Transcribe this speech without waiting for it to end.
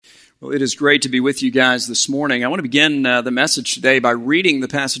Well, it is great to be with you guys this morning. I want to begin the message today by reading the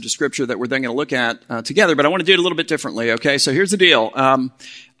passage of Scripture that we're then going to look at together, but I want to do it a little bit differently, okay? So here's the deal.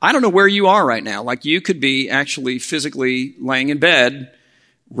 I don't know where you are right now. Like, you could be actually physically laying in bed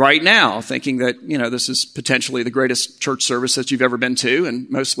right now thinking that, this is potentially the greatest church service that you've ever been to, and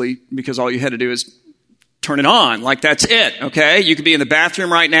mostly because all you had to do is turn it on. Like, that's it, okay? You could be in the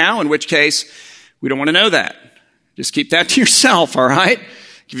bathroom right now, in which case we don't want to know that. Just keep that to yourself, all right?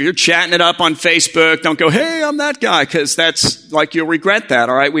 If you're chatting it up on Facebook, don't go, hey, I'm that guy, because that's like, you'll regret that,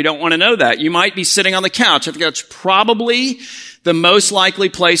 all right? We don't want to know that. You might be sitting on the couch. I think that's probably the most likely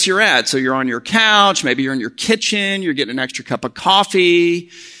place you're at. So you're on your couch, maybe you're in your kitchen, you're getting an extra cup of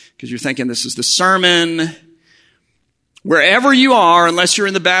coffee, because you're thinking this is the sermon. Wherever you are, unless you're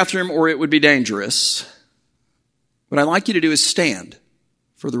in the bathroom or it would be dangerous, what I'd like you to do is stand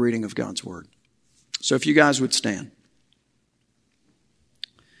for the reading of God's Word. So if you guys would stand.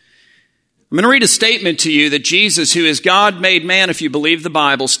 I'm going to read a statement to you that Jesus, who is God made man, if you believe the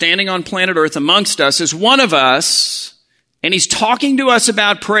Bible, standing on planet Earth amongst us, is one of us, and he's talking to us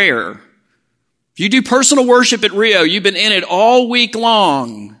about prayer. If you do personal worship at Rio, you've been in it all week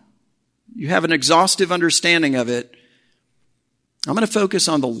long. You have an exhaustive understanding of it. I'm going to focus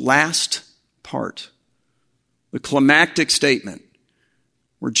on the last part, the climactic statement,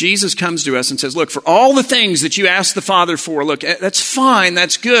 where Jesus comes to us and says, look, for all the things that you ask the Father for, look, that's fine,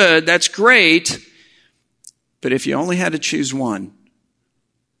 that's good, that's great. But if you only had to choose one,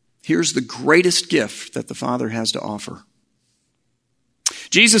 here's the greatest gift that the Father has to offer.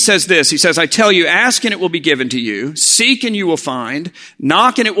 Jesus says this, he says, I tell you, ask and it will be given to you, seek and you will find,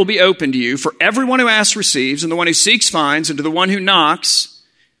 knock and it will be opened to you. For everyone who asks receives, and the one who seeks finds, and to the one who knocks,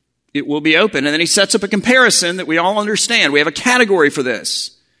 it will be open. And then he sets up a comparison that we all understand. We have a category for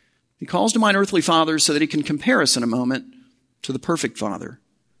this. He calls to mind earthly fathers so that he can compare us in a moment to the perfect Father.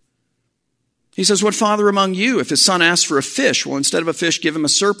 He says, what father among you, if his son asks for a fish, will instead of a fish give him a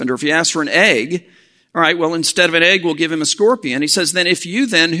serpent? Or if he asks for an egg, all right, well, instead of an egg, we'll give him a scorpion. He says, then if you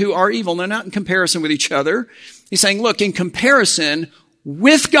then, who are evil, they're not in comparison with each other. He's saying, look, in comparison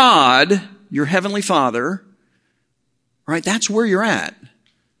with God, your heavenly Father, all right, that's where you're at.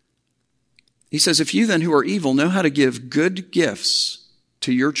 He says, if you then who are evil know how to give good gifts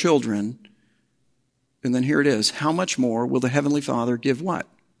to your children, and then here it is, how much more will the Heavenly Father give what?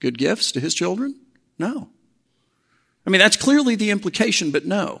 Good gifts to his children? No. I mean, that's clearly the implication, but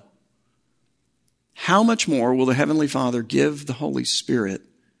no. How much more will the Heavenly Father give the Holy Spirit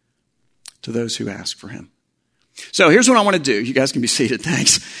to those who ask for him? So here's what I want to do. You guys can be seated,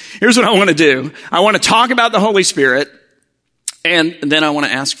 thanks. Here's what I want to do. I want to talk about the Holy Spirit, and then I want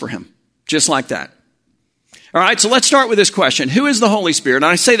to ask for him. Just like that. All right, so let's start with this question. Who is the Holy Spirit? And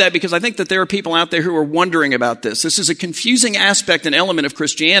I say that because I think that there are people out there who are wondering about this. This is a confusing aspect and element of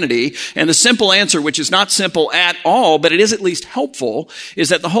Christianity. And the simple answer, which is not simple at all, but it is at least helpful, is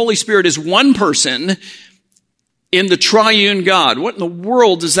that the Holy Spirit is one person in the triune God. What in the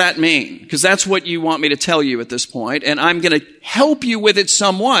world does that mean? Because that's what you want me to tell you at this point. And I'm going to help you with it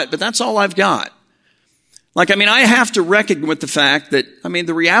somewhat, but that's all I've got. I have to reckon with the fact that,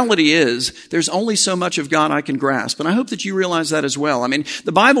 the reality is there's only so much of God I can grasp. And I hope that you realize that as well.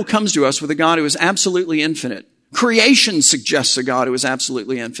 The Bible comes to us with a God who is absolutely infinite. Creation suggests a God who is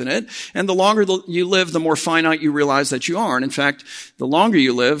absolutely infinite. And the longer you live, the more finite you realize that you are. And in fact, the longer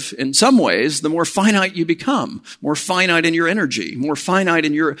you live, in some ways, the more finite you become. More finite in your energy, more finite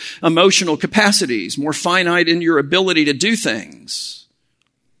in your emotional capacities, more finite in your ability to do things.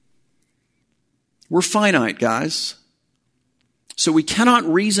 We're finite, guys. So we cannot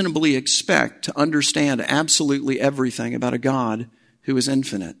reasonably expect to understand absolutely everything about a God who is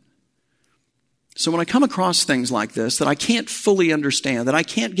infinite. So when I come across things like this that I can't fully understand, that I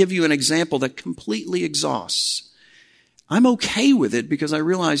can't give you an example that completely exhausts, I'm okay with it because I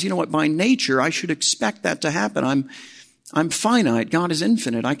realize, by nature I should expect that to happen. I'm finite. God is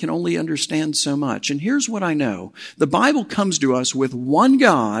infinite. I can only understand so much. And here's what I know. The Bible comes to us with one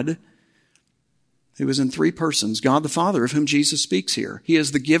God who is in three persons. God the Father, of whom Jesus speaks here. He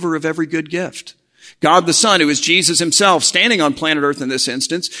is the giver of every good gift. God the Son, who is Jesus himself, standing on planet Earth in this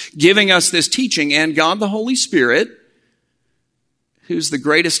instance, giving us this teaching. And God the Holy Spirit, who's the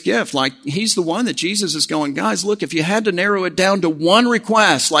greatest gift. He's the one that Jesus is going, guys, look, if you had to narrow it down to one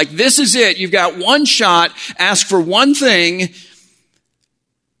request, this is it. You've got one shot. Ask for one thing.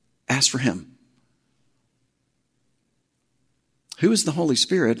 Ask for him. Who is the Holy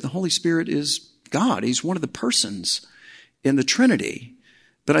Spirit? The Holy Spirit is God. He's one of the persons in the Trinity.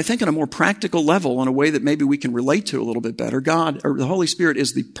 But I think on a more practical level, in a way that maybe we can relate to a little bit better, God, or the Holy Spirit,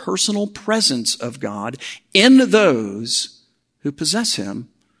 is the personal presence of God in those who possess him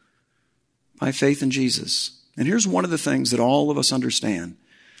by faith in Jesus. And here's one of the things that all of us understand.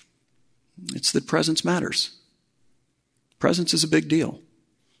 It's that presence matters. Presence is a big deal.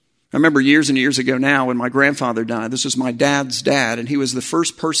 I remember years and years ago now when my grandfather died. This was my dad's dad, and he was the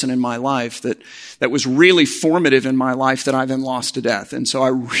first person in my life that was really formative in my life that I then lost to death. And so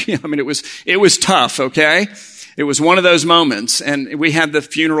it was tough, okay? It was one of those moments. And we had the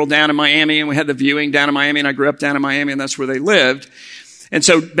funeral down in Miami, and we had the viewing down in Miami, and I grew up down in Miami, and that's where they lived. And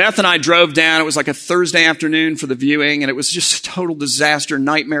so Beth and I drove down. It was like a Thursday afternoon for the viewing, and it was just a total disaster,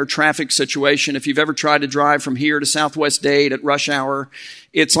 nightmare traffic situation. If you've ever tried to drive from here to Southwest Dade at rush hour,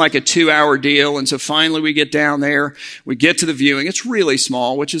 it's like a 2-hour deal. And so finally we get down there. We get to the viewing. It's really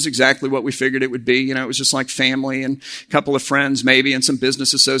small, which is exactly what we figured it would be. You know, it was just like family and a couple of friends maybe and some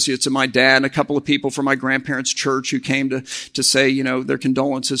business associates of my dad and a couple of people from my grandparents' church who came to say, you know, their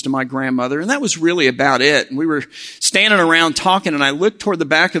condolences to my grandmother. And that was really about it. And we were standing around talking, and I looked toward the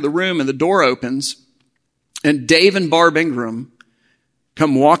back of the room, and the door opens, and Dave and Barb Ingram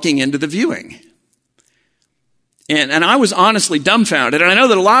come walking into the viewing. And I was honestly dumbfounded. And I know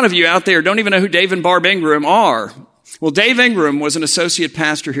that a lot of you out there don't even know who Dave and Barb Ingram are. Well, Dave Ingram was an associate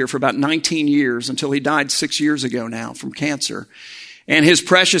pastor here for about 19 years until he died 6 years ago now from cancer. And his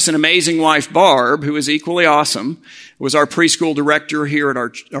precious and amazing wife, Barb, who is equally awesome, was our preschool director here at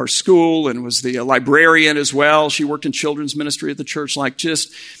our school and was the librarian as well. She worked in children's ministry at the church.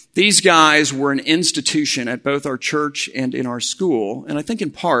 These guys were an institution at both our church and in our school. And I think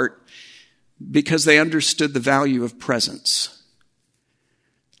in part because they understood the value of presence.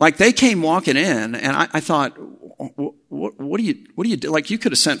 Like they came walking in, and I thought, what do you do? Like you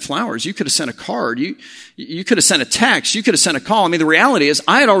could have sent flowers, you could have sent a card, you could have sent a text, you could have sent a call. I mean, the reality is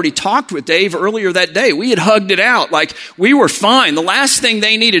I had already talked with Dave earlier that day. We had hugged it out. Like we were fine. The last thing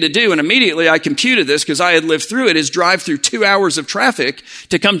they needed to do, and immediately I computed this because I had lived through it, is drive through 2 hours of traffic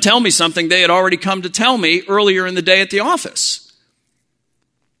to come tell me something they had already come to tell me earlier in the day at the office.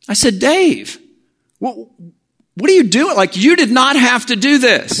 I said, Dave, what are you doing? Like, you did not have to do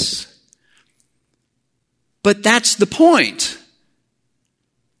this. But that's the point.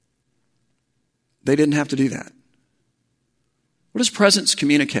 They didn't have to do that. What does presence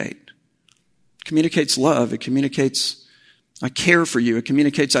communicate? It communicates love. It communicates, I care for you. It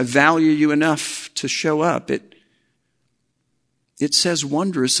communicates, I value you enough to show up. It says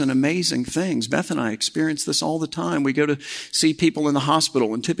wondrous and amazing things. Beth and I experience this all the time. We go to see people in the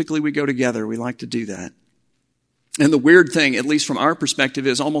hospital, and typically we go together. We like to do that. And the weird thing, at least from our perspective,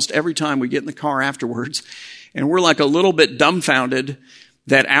 is almost every time we get in the car afterwards, and we're like a little bit dumbfounded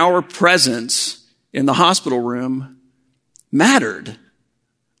that our presence in the hospital room mattered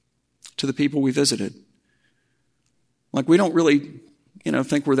to the people we visited. Like we don't really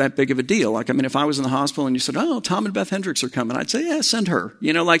think we're that big of a deal. Like, I mean, if I was in the hospital and you said, oh, Tom and Beth Hendricks are coming, I'd say, yeah, send her.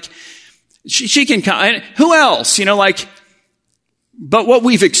 She can come. Who else? But what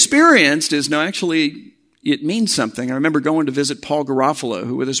we've experienced is, no, actually, it means something. I remember going to visit Paul Garofalo,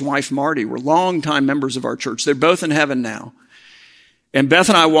 who with his wife Marty were longtime members of our church. They're both in heaven now. And Beth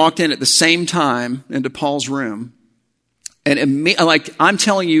and I walked in at the same time into Paul's room. And I'm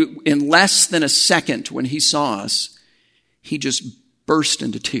telling you, in less than a second when he saw us, he just burst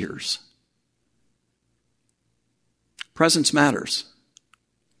into tears. Presence matters.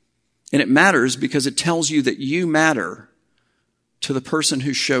 And it matters because it tells you that you matter to the person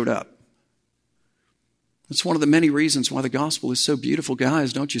who showed up. That's one of the many reasons why the gospel is so beautiful.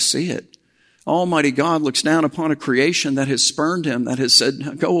 Guys, don't you see it? Almighty God looks down upon a creation that has spurned him, that has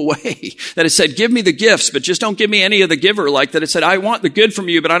said, go away. That has said, give me the gifts, but just don't give me any of the giver. Like that it said, I want the good from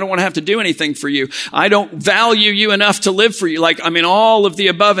you, but I don't want to have to do anything for you. I don't value you enough to live for you. All of the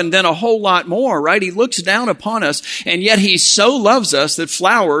above and then a whole lot more, right? He looks down upon us, and yet he so loves us that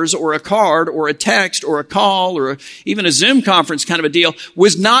flowers or a card or a text or a call or even a Zoom conference kind of a deal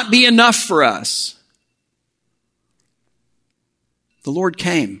would not be enough for us. The Lord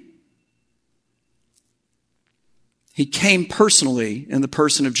came. He came personally in the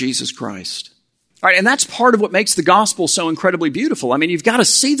person of Jesus Christ. All right, and that's part of what makes the gospel so incredibly beautiful. I mean, you've got to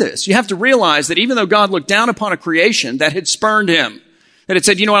see this. You have to realize that even though God looked down upon a creation that had spurned him, that had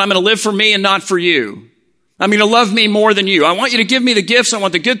said, you know what, I'm going to live for me and not for you. I'm going to love me more than you. I want you to give me the gifts. I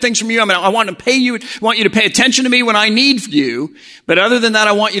want the good things from you. I want to pay you. I want you to pay attention to me when I need you. But other than that,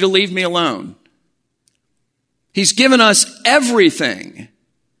 I want you to leave me alone. He's given us everything.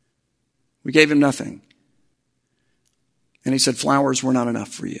 We gave him nothing. And he said, flowers were not enough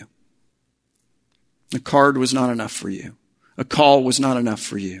for you. A card was not enough for you. A call was not enough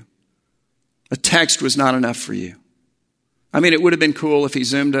for you. A text was not enough for you. I mean, it would have been cool if he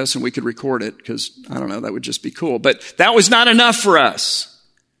Zoomed us and we could record it because, I don't know, that would just be cool. But that was not enough for us.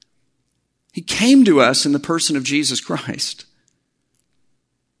 He came to us in the person of Jesus Christ.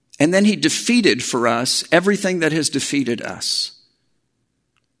 And then he defeated for us everything that has defeated us.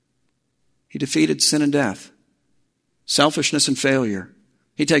 He defeated sin and death, selfishness and failure.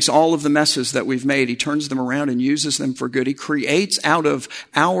 He takes all of the messes that we've made, he turns them around and uses them for good. He creates out of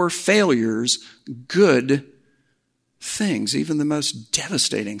our failures good things, even the most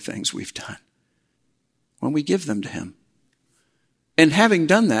devastating things we've done, when we give them to him. And having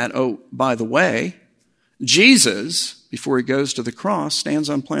done that, oh, by the way, Jesus, before he goes to the cross, stands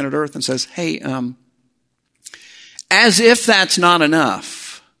on planet Earth and says, hey, as if that's not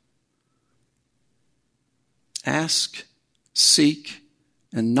enough, ask, seek,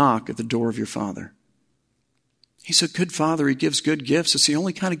 and knock at the door of your Father. He's a good Father. He gives good gifts. It's the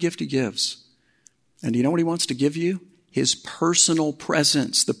only kind of gift he gives. And do you know what he wants to give you? His personal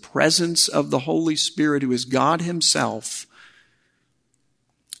presence, the presence of the Holy Spirit, who is God himself,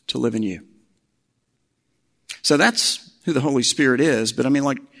 to live in you. So that's who the Holy Spirit is. But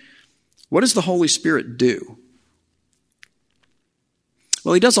what does the Holy Spirit do?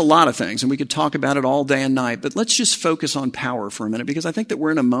 Well, he does a lot of things, and we could talk about it all day and night, but let's just focus on power for a minute, because I think that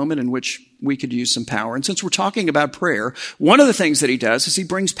we're in a moment in which we could use some power. And since we're talking about prayer, one of the things that he does is he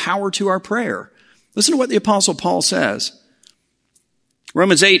brings power to our prayer. Listen to what the Apostle Paul says.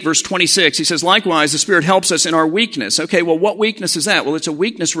 Romans 8, verse 26, he says, likewise, the Spirit helps us in our weakness. Okay, well, what weakness is that? Well, it's a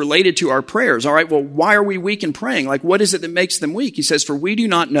weakness related to our prayers. All right, well, why are we weak in praying? What is it that makes them weak? He says, for we do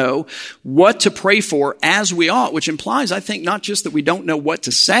not know what to pray for as we ought, which implies, I think, not just that we don't know what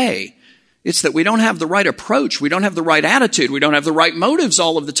to say. It's that we don't have the right approach. We don't have the right attitude. We don't have the right motives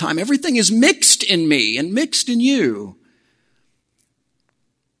all of the time. Everything is mixed in me and mixed in you.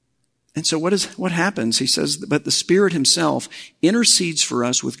 And so what happens? He says, but the Spirit himself intercedes for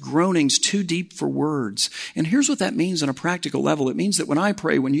us with groanings too deep for words. And here's what that means on a practical level. It means that when I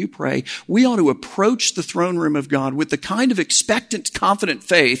pray, when you pray, we ought to approach the throne room of God with the kind of expectant, confident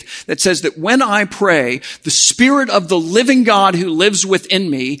faith that says that when I pray, the Spirit of the living God who lives within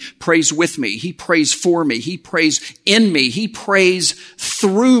me prays with me. He prays for me. He prays in me. He prays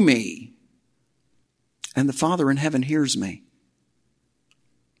through me. And the Father in heaven hears me.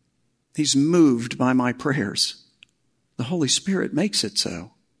 He's moved by my prayers. The Holy Spirit makes it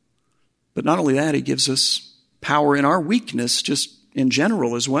so. But not only that, he gives us power in our weakness, just in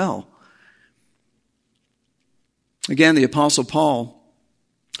general as well. Again, the Apostle Paul,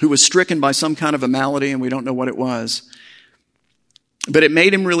 who was stricken by some kind of a malady, and we don't know what it was, but it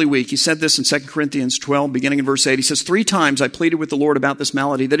made him really weak. He said this in 2 Corinthians 12, beginning in verse 8. He says, 3 times I pleaded with the Lord about this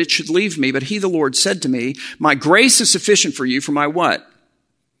malady, that it should leave me. But he, the Lord, said to me, my grace is sufficient for you, for my what?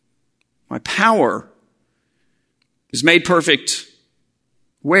 My power is made perfect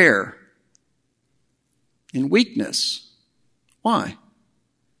where? In weakness. Why?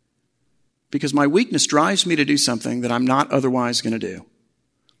 Because my weakness drives me to do something that I'm not otherwise going to do.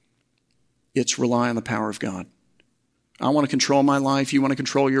 It's rely on the power of God. I want to control my life. You want to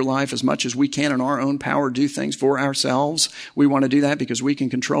control your life as much as we can in our own power, do things for ourselves. We want to do that because we can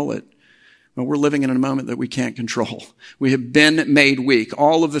control it. But we're living in a moment that we can't control. We have been made weak.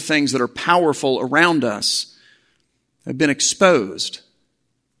 All of the things that are powerful around us have been exposed.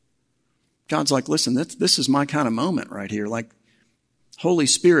 God's like, listen, this is my kind of moment right here. Holy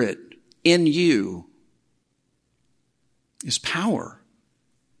Spirit in you is power.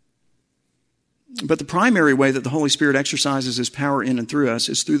 But the primary way that the Holy Spirit exercises his power in and through us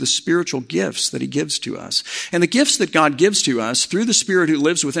is through the spiritual gifts that he gives to us. And the gifts that God gives to us through the Spirit who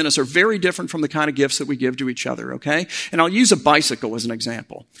lives within us are very different from the kind of gifts that we give to each other, okay? And I'll use a bicycle as an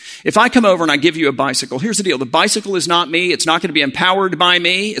example. If I come over and I give you a bicycle, here's the deal. The bicycle is not me. It's not going to be empowered by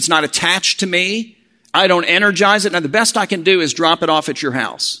me. It's not attached to me. I don't energize it. Now, the best I can do is drop it off at your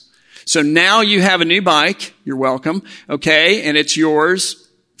house. So now you have a new bike. You're welcome, okay? And it's yours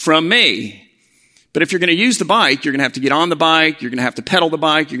from me. But if you're going to use the bike, you're going to have to get on the bike, you're going to have to pedal the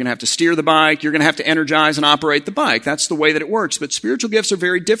bike, you're going to have to steer the bike, you're going to have to energize and operate the bike. That's the way that it works. But spiritual gifts are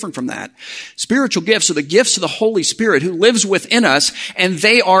very different from that. Spiritual gifts are the gifts of the Holy Spirit who lives within us, and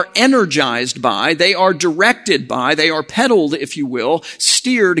they are energized by, they are directed by, they are pedaled, if you will,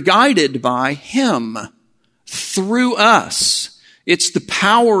 steered, guided by him through us. It's the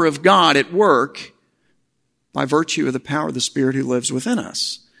power of God at work by virtue of the power of the Spirit who lives within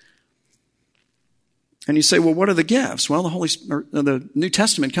us. And you say, well, what are the gifts? Well, the New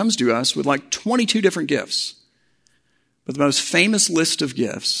Testament comes to us with 22 different gifts. But the most famous list of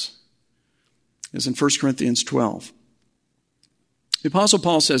gifts is in 1 Corinthians 12. The Apostle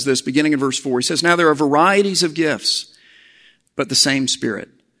Paul says this, beginning in verse 4. He says, now there are varieties of gifts, but the same Spirit.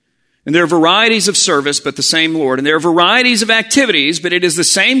 And there are varieties of service, but the same Lord. And there are varieties of activities, but it is the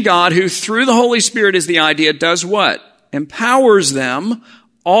same God who, through the Holy Spirit is the idea, does what? Empowers them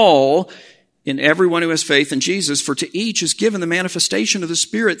all in everyone who has faith in Jesus. For to each is given the manifestation of the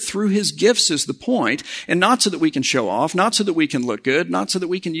Spirit through his gifts is the point. And not so that we can show off, not so that we can look good, not so that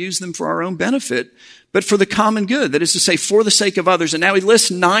we can use them for our own benefit, but for the common good. That is to say, for the sake of others. And now he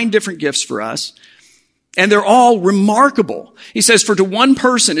lists 9 different gifts for us. And they're all remarkable. He says, for to one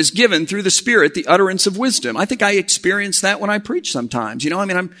person is given through the Spirit the utterance of wisdom. I think I experience that when I preach sometimes.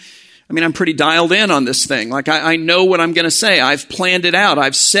 I'm pretty dialed in on this thing. Like I know what I'm going to say. I've planned it out.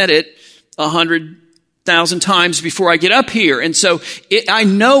 I've said it 100,000 times before I get up here. And so I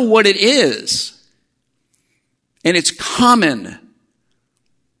know what it is. And it's common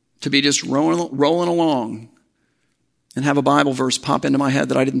to be just rolling along and have a Bible verse pop into my head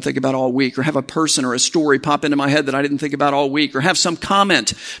that I didn't think about all week, or have a person or a story pop into my head that I didn't think about all week, or have some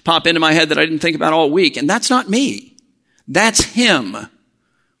comment pop into my head that I didn't think about all week. And that's not me. That's him.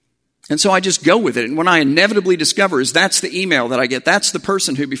 And so I just go with it. And when I inevitably discover is that's the email that I get, that's the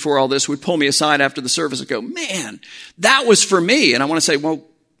person who before all this would pull me aside after the service and go, man, that was for me. And I want to say, well,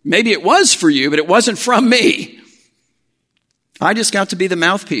 maybe it was for you, but it wasn't from me. I just got to be the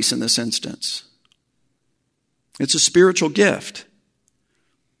mouthpiece in this instance. It's a spiritual gift.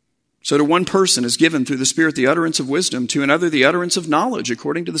 So to one person is given through the Spirit the utterance of wisdom, to another the utterance of knowledge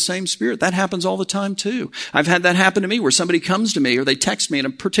according to the same Spirit. That happens all the time too. I've had that happen to me where somebody comes to me or they text me in a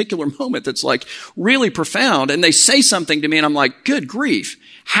particular moment that's like really profound, and they say something to me and I'm like, good grief.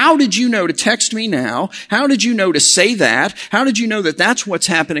 How did you know to text me now? How did you know to say that? How did you know that that's what's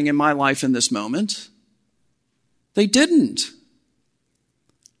happening in my life in this moment? They didn't.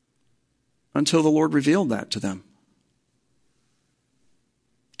 Until the Lord revealed that to them.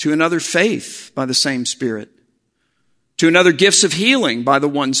 To another, faith by the same Spirit. To another, gifts of healing by the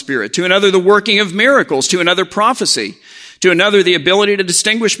one Spirit. To another, the working of miracles. To another, prophecy. To another, the ability to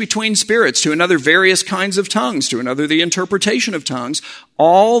distinguish between spirits. To another, various kinds of tongues. To another, the interpretation of tongues.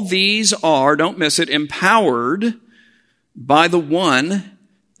 All these are, don't miss it, empowered by the one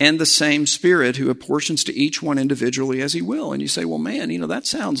and the same Spirit who apportions to each one individually as he will. And you say, well, man, that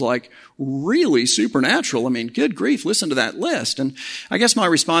sounds like really supernatural. I mean, good grief, listen to that list. And I guess my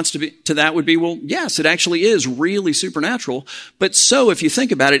response to that would be, well, yes, it actually is really supernatural. But so, if you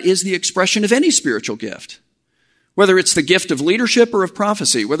think about it, is the expression of any spiritual gift. Whether it's the gift of leadership or of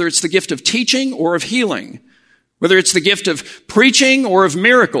prophecy, whether it's the gift of teaching or of healing, whether it's the gift of preaching or of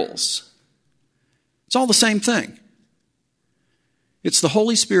miracles. It's all the same thing. It's the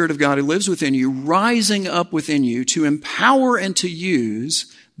Holy Spirit of God who lives within you, rising up within you to empower and to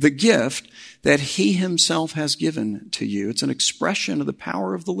use the gift that he himself has given to you. It's an expression of the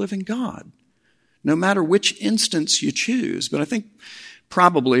power of the living God, no matter which instance you choose. But I think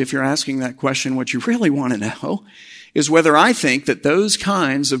probably if you're asking that question, what you really want to know is whether I think that those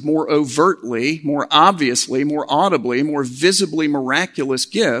kinds of more overtly, more obviously, more audibly, more visibly miraculous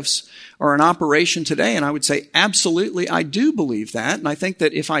gifts are in operation today. And I would say, absolutely, I do believe that. And I think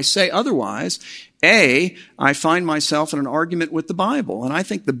that if I say otherwise, I find myself in an argument with the Bible. And I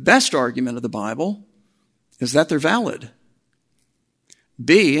think the best argument of the Bible is that they're valid.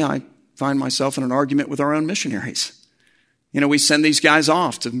 B, I find myself in an argument with our own missionaries. We send these guys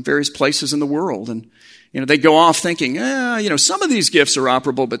off to various places in the world, and they go off thinking, some of these gifts are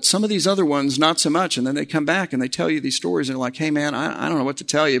operable, but some of these other ones, not so much. And then they come back and they tell you these stories and they're like, hey man, I don't know what to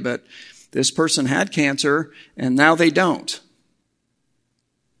tell you, but this person had cancer and now they don't.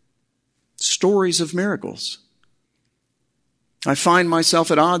 Stories of miracles. I find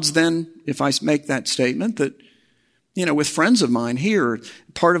myself at odds then, if I make that statement, that with friends of mine here,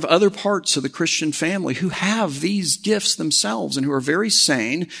 part of other parts of the Christian family who have these gifts themselves and who are very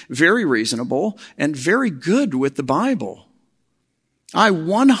sane, very reasonable, and very good with the Bible. I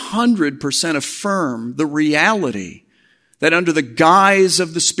 100% affirm the reality that under the guise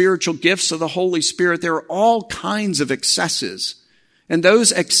of the spiritual gifts of the Holy Spirit, there are all kinds of excesses. And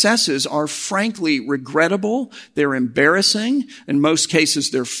those excesses are frankly regrettable. They're embarrassing. In most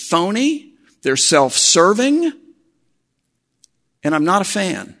cases, they're phony. They're self-serving. And I'm not a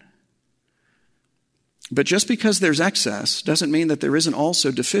fan. But just because there's excess doesn't mean that there isn't also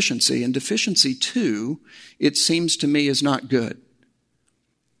deficiency. And deficiency, too, it seems to me, is not good.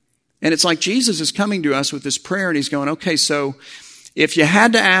 And it's like Jesus is coming to us with this prayer and he's going, okay, so if you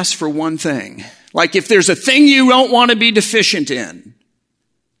had to ask for one thing, like if there's a thing you don't want to be deficient in,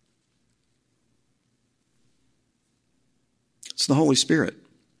 it's the Holy Spirit.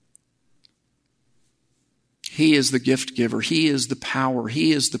 He is the gift giver. He is the power.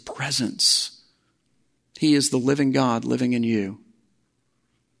 He is the presence. He is the living God living in you.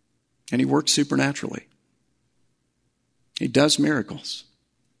 And he works supernaturally. He does miracles.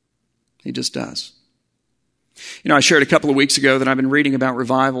 He just does. You know, I shared a couple of weeks ago that I've been reading about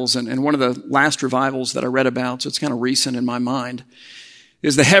revivals, and one of the last revivals that I read about, so it's kind of recent in my mind,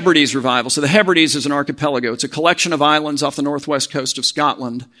 is the Hebrides revival. So the Hebrides is an archipelago. It's a collection of islands off the northwest coast of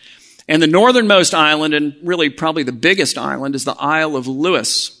Scotland. And the northernmost island, and really probably the biggest island, is the Isle of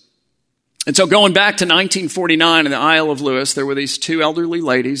Lewis. And so going back to 1949 in the Isle of Lewis, there were these two elderly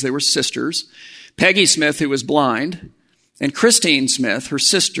ladies. They were sisters. Peggy Smith, who was blind, and Christine Smith, her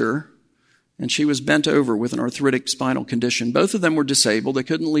sister, and she was bent over with an arthritic spinal condition. Both of them were disabled. They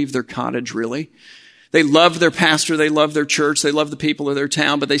couldn't leave their cottage, really. They loved their pastor. They loved their church. They loved the people of their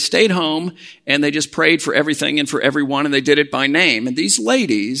town. But they stayed home, and they just prayed for everything and for everyone, and they did it by name. And these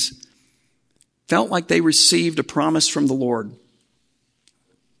ladies felt like they received a promise from the Lord.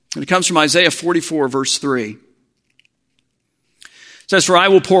 And it comes from Isaiah 44, verse 3. It says, "For I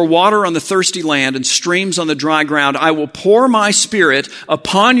will pour water on the thirsty land and streams on the dry ground. I will pour my spirit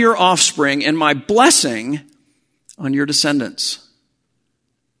upon your offspring and my blessing on your descendants."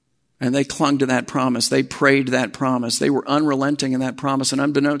 And they clung to that promise. They prayed that promise. They were unrelenting in that promise. And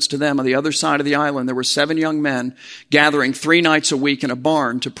unbeknownst to them, on the other side of the island, there were 7 young men gathering 3 nights a week in a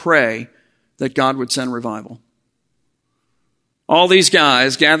barn to pray that God would send revival. All these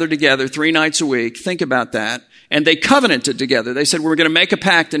guys gathered together 3 nights a week. Think about that. And they covenanted together. They said, we're going to make a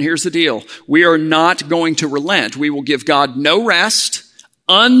pact, and here's the deal. We are not going to relent. We will give God no rest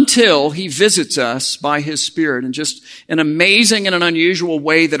until he visits us by his Spirit in just an amazing and an unusual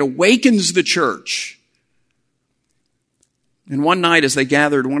way that awakens the church. And one night as they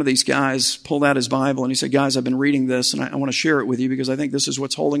gathered, one of these guys pulled out his Bible and he said, guys, I've been reading this and I want to share it with you because I think this is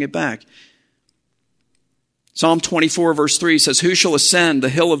what's holding it back. Psalm 24 verse 3 says, "Who shall ascend the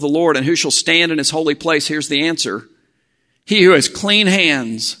hill of the Lord and who shall stand in his holy place?" Here's the answer. "He who has clean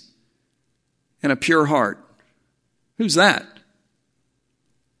hands and a pure heart." Who's that?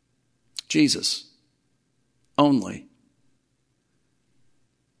 Jesus. Only.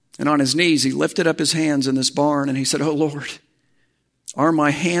 And on his knees, he lifted up his hands in this barn and he said, "Oh Lord, are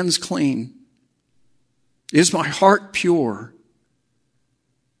my hands clean? Is my heart pure?"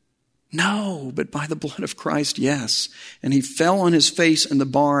 No, but by the blood of Christ, yes. And he fell on his face in the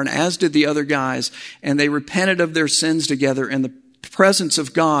barn, as did the other guys, and they repented of their sins together, and the presence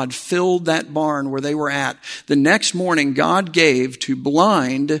of God filled that barn where they were at. The next morning, God gave to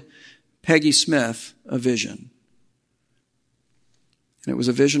blind Peggy Smith a vision. And it was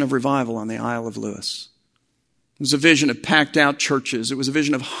a vision of revival on the Isle of Lewis. It was a vision of packed out churches. It was a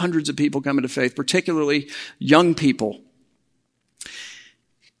vision of hundreds of people coming to faith, particularly young people.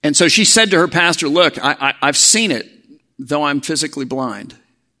 And so she said to her pastor, "Look, I've seen it, though I'm physically blind,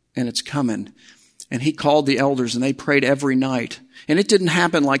 and it's coming." And he called the elders, and they prayed every night. And it didn't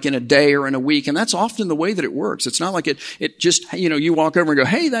happen like in a day or in a week, and that's often the way that it works. It's not like it just, you walk over and go,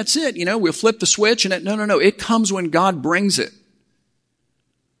 "Hey, that's it, we'll flip the switch," and no. It comes when God brings it.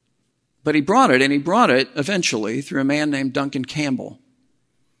 But he brought it, and he brought it eventually through a man named Duncan Campbell.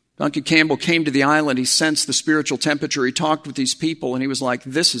 Duncan Campbell came to the island. He sensed the spiritual temperature. He talked with these people, and he was like,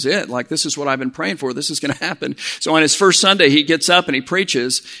 this is it. Like, this is what I've been praying for. This is going to happen. So on his first Sunday, he gets up and he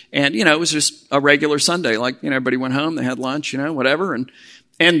preaches. And, it was just a regular Sunday. Like, everybody went home. They had lunch, whatever.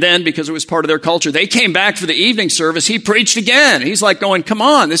 And then, because it was part of their culture, they came back for the evening service. He preached again. He's like going, come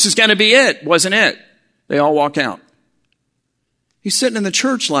on, this is going to be it. Wasn't it? They all walk out. He's sitting in the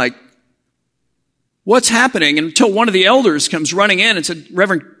church like, what's happening? And until one of the elders comes running in and said,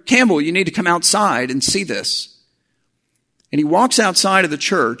 "Reverend Campbell, you need to come outside and see this." And he walks outside of the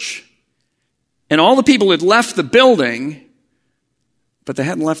church, and all the people had left the building, but they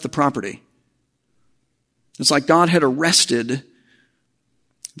hadn't left the property. It's like God had arrested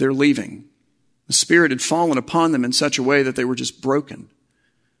their leaving. The Spirit had fallen upon them in such a way that they were just broken.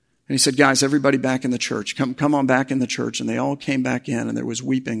 And he said, "Guys, everybody back in the church, come on back in the church." And they all came back in, and there was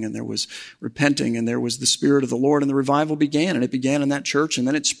weeping, and there was repenting, and there was the Spirit of the Lord, and the revival began. And it began in that church, and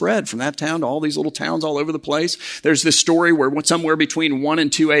then it spread from that town to all these little towns all over the place. There's this story where somewhere between 1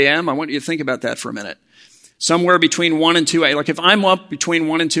 and 2 a.m., I want you to think about that for a minute. Somewhere between 1 and 2 a.m., like if I'm up between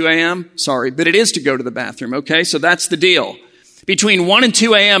 1 and 2 a.m., sorry, but it is to go to the bathroom, okay? So that's the deal. Between 1 and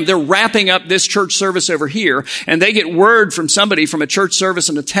 2 a.m., they're wrapping up this church service over here, and they get word from somebody from a church service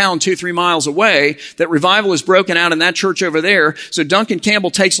in a town 2-3 miles away that revival is broken out in that church over there. So Duncan Campbell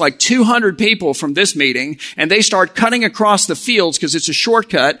takes like 200 people from this meeting, and they start cutting across the fields because it's a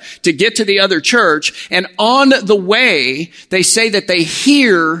shortcut to get to the other church. And on the way, they say that they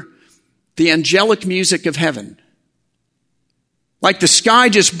hear the angelic music of heaven. Like the sky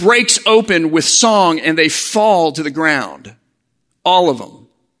just breaks open with song, and they fall to the ground. All of them.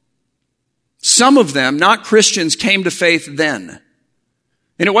 Some of them, not Christians, came to faith then.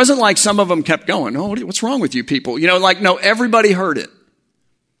 And it wasn't like some of them kept going, oh, what's wrong with you people? No, everybody heard it.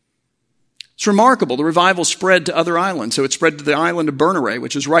 It's remarkable. The revival spread to other islands. So it spread to the island of Berneray,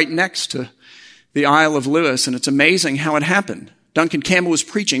 which is right next to the Isle of Lewis. And it's amazing how it happened. Duncan Campbell was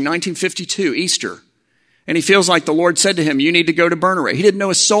preaching 1952, Easter. And he feels like the Lord said to him, you need to go to Berneray. He didn't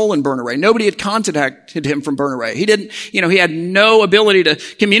know a soul in Berneray. Nobody had contacted him from Berneray. He had no ability to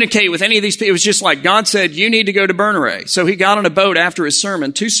communicate with any of these people. It was just like God said, you need to go to Berneray. So he got on a boat after his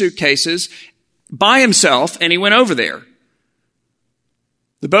sermon, 2 suitcases, by himself, and he went over there.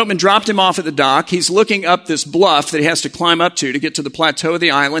 The boatman dropped him off at the dock. He's looking up this bluff that he has to climb up to get to the plateau of the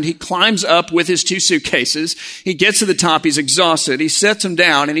island. He climbs up with his 2 suitcases. He gets to the top. He's exhausted. He sets them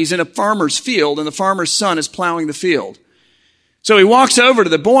down, and he's in a farmer's field, and the farmer's son is plowing the field. So he walks over to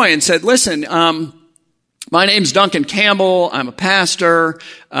the boy and said, listen, my name's Duncan Campbell. I'm a pastor.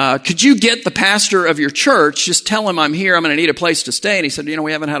 Could you get the pastor of your church? Just tell him I'm here. I'm going to need a place to stay. And he said,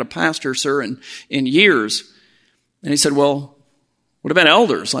 we haven't had a pastor, sir, in years. And he said, well, what about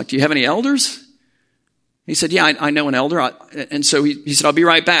elders? Do you have any elders? He said, yeah, I know an elder. And so he said, I'll be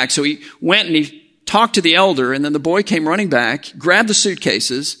right back. So he went and he talked to the elder, and then the boy came running back, grabbed the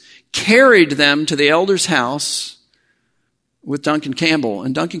suitcases, carried them to the elder's house with Duncan Campbell.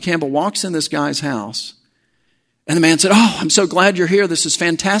 And Duncan Campbell walks in this guy's house, and the man said, oh, I'm so glad you're here. This is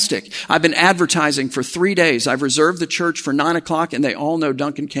fantastic. I've been advertising for 3 days. I've reserved the church for 9:00, and they all know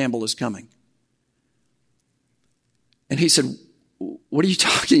Duncan Campbell is coming. And he said, what are you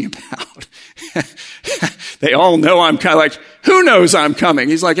talking about? They all know I'm coming. Who knows I'm coming?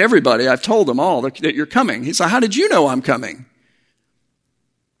 He's like, everybody. I've told them all that you're coming. He's like, how did you know I'm coming?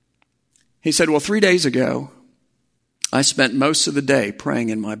 He said, well, 3 days ago, I spent most of the day praying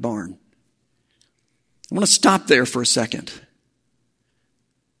in my barn. I want to stop there for a second.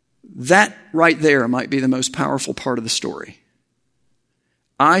 That right there might be the most powerful part of the story.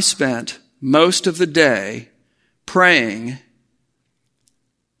 I spent most of the day praying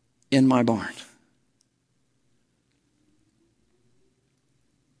in my barn.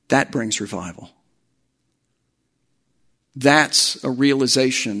 That brings revival. That's a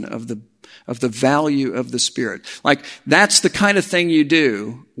realization of the value of the Spirit. That's the kind of thing you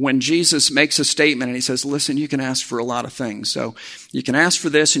do when Jesus makes a statement and he says, listen, you can ask for a lot of things. So you can ask for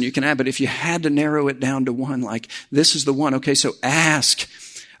this and you can add, but if you had to narrow it down to one, this is the one. Okay, so ask.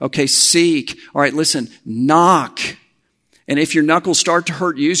 Okay, seek. All right, listen, knock. And if your knuckles start to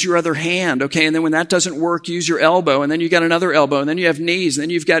hurt, use your other hand, okay? And then when that doesn't work, use your elbow. And then you got another elbow. And then you have knees. And then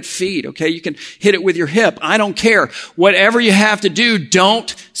you've got feet, okay? You can hit it with your hip. I don't care. Whatever you have to do,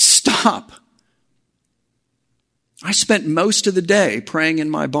 don't stop. I spent most of the day praying in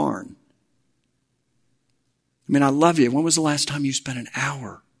my barn. I love you. When was the last time you spent an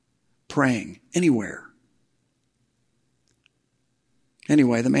hour praying anywhere?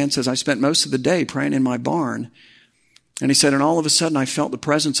 Anyway, the man says, I spent most of the day praying in my barn. And he said, and all of a sudden I felt the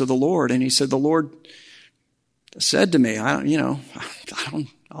presence of the Lord. And he said, the Lord said to me, I don't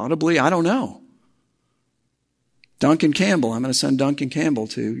know. Duncan Campbell, I'm going to send Duncan Campbell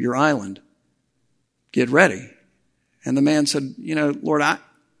to your island. Get ready. And the man said, Lord, I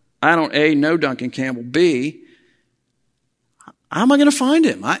don't A, know Duncan Campbell. B, how am I going to find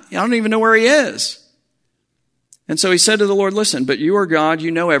him? I don't even know where he is. And so he said to the Lord, listen, but you are God, you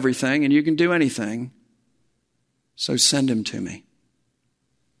know everything, and you can do anything. So send him to me.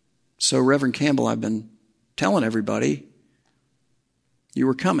 So Reverend Campbell, I've been telling everybody you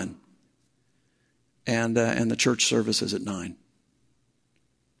were coming. And the church service is at 9.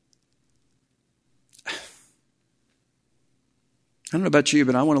 I don't know about you,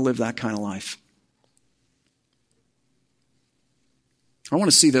 but I want to live that kind of life. I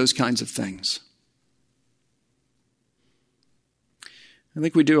want to see those kinds of things. I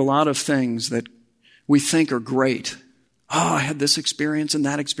think we do a lot of things that we think are great. Oh, I had this experience and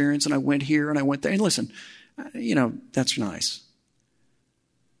that experience, and I went here and I went there. And listen, that's nice.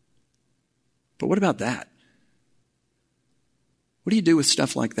 But what about that? What do you do with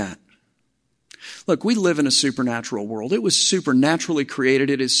stuff like that? Look, we live in a supernatural world. It was supernaturally created.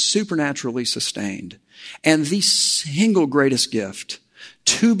 It is supernaturally sustained. And the single greatest gift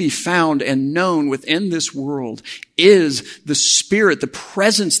to be found and known within this world is the Spirit, the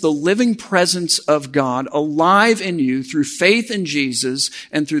presence, the living presence of God alive in you through faith in Jesus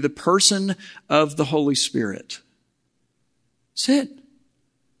and through the person of the Holy Spirit. That's it.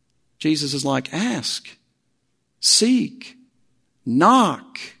 Jesus is like, ask, seek,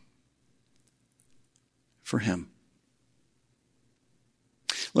 knock for him.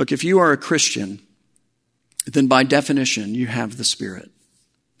 Look, if you are a Christian, then by definition, you have the Spirit.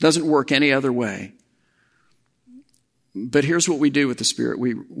 Doesn't work any other way. But here's what we do with the Spirit.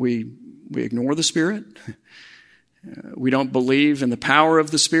 We ignore the Spirit. We don't believe in the power of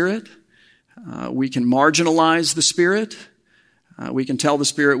the Spirit. We can marginalize the Spirit. We can tell the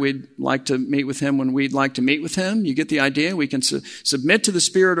Spirit we'd like to meet with Him when we'd like to meet with Him. You get the idea? We can submit to the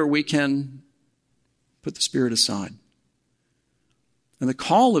Spirit, or we can put the Spirit aside. And the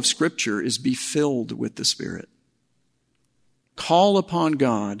call of Scripture is be filled with the Spirit. Call upon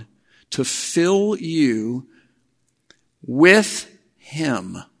God to fill you with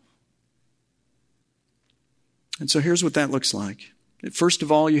Him. And so here's what that looks like. First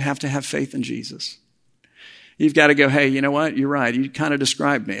of all, you have to have faith in Jesus. You've got to go, hey, you know what? You're right. You kind of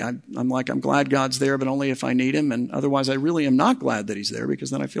described me. I'm glad God's there, but only if I need Him. And otherwise, I really am not glad that He's there, because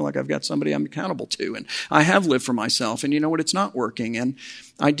then I feel like I've got somebody I'm accountable to. And I have lived for myself. And you know what? It's not working. And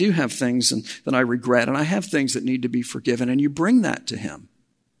I do have things that I regret. And I have things that need to be forgiven. And you bring that to Him.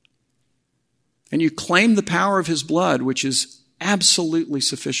 And you claim the power of His blood, which is absolutely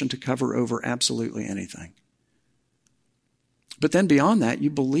sufficient to cover over absolutely anything. But then beyond that, you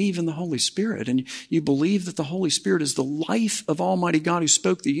believe in the Holy Spirit, and you believe that the Holy Spirit is the life of Almighty God who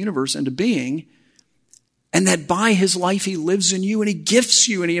spoke the universe into being, and that by His life He lives in you, and He gifts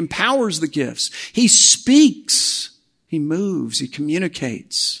you, and He empowers the gifts. He speaks, He moves, He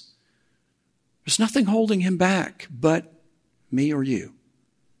communicates. There's nothing holding Him back but me or you.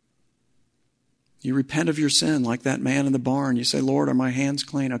 You repent of your sin like that man in the barn. You say, Lord, are my hands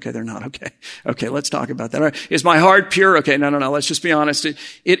clean? Okay, they're not. Okay, let's talk about that. Is my heart pure? Okay, no. Let's just be honest.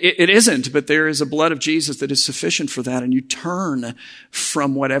 It isn't, but there is a blood of Jesus that is sufficient for that. And you turn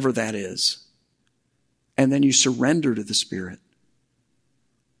from whatever that is. And then you surrender to the Spirit.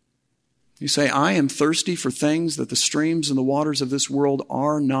 You say, I am thirsty for things that the streams and the waters of this world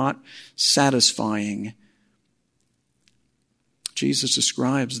are not satisfying. Jesus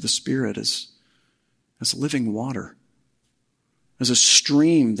describes the Spirit as living water, as a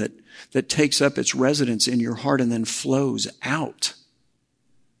stream that takes up its residence in your heart and then flows out.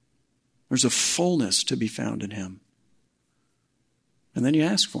 There's a fullness to be found in Him. And then you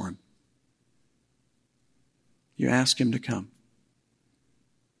ask for Him. You ask Him to come.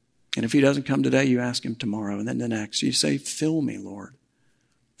 And if He doesn't come today, you ask Him tomorrow, and then the next. You say, fill me, Lord.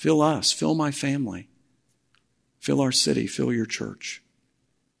 Fill us. Fill my family. Fill our city. Fill your church.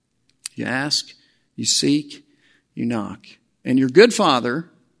 You ask, you seek, you knock. And your good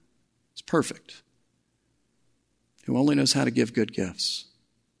Father is perfect, who only knows how to give good gifts.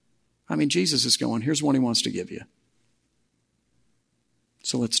 I mean, Jesus is going, here's one He wants to give you.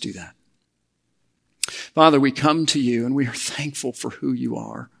 So let's do that. Father, we come to You, and we are thankful for who You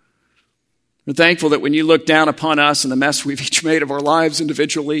are. We're thankful that when You look down upon us and the mess we've each made of our lives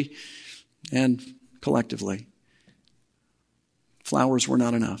individually and collectively, flowers were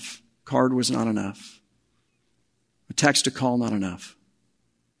not enough. Card was not enough. A text to call, not enough.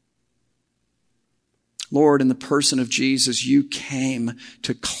 Lord, in the person of Jesus, You came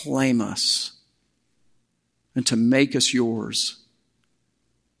to claim us and to make us Yours.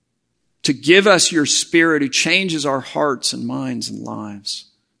 To give us Your Spirit who changes our hearts and minds and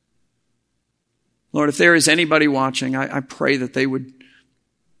lives. Lord, if there is anybody watching, I pray that they would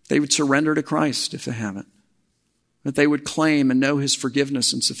surrender to Christ if they haven't. That they would claim and know His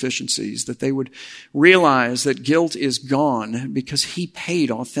forgiveness and sufficiencies. That they would realize that guilt is gone because He paid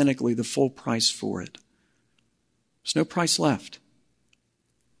authentically the full price for it. There's no price left.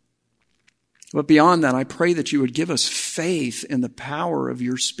 But beyond that, I pray that You would give us faith in the power of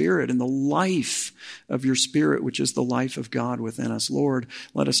Your Spirit, in the life of Your Spirit, which is the life of God within us. Lord,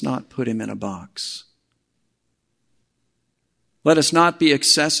 let us not put Him in a box. Let us not be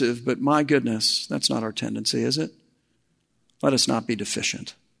excessive, but my goodness, that's not our tendency, is it? Let us not be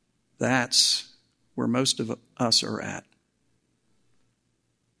deficient. That's where most of us are at.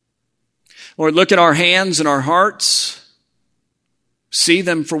 Lord, look at our hands and our hearts. See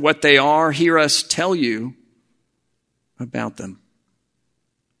them for what they are. Hear us tell You about them.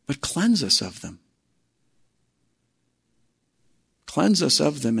 But cleanse us of them. Cleanse us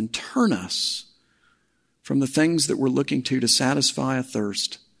of them and turn us from the things that we're looking to satisfy a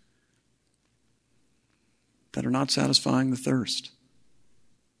thirst that are not satisfying the thirst.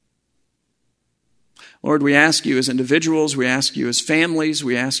 Lord, we ask You as individuals, we ask You as families,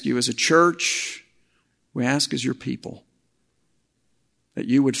 we ask You as a church, we ask as Your people, that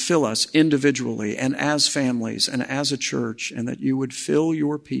You would fill us individually and as families and as a church, and that You would fill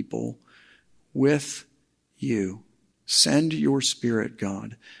Your people with You. Send Your Spirit,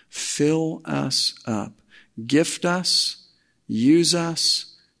 God. Fill us up. Gift us. Use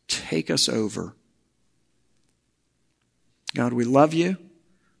us. Take us over. God, we love You.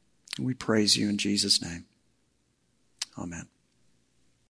 We praise you in Jesus' name. Amen.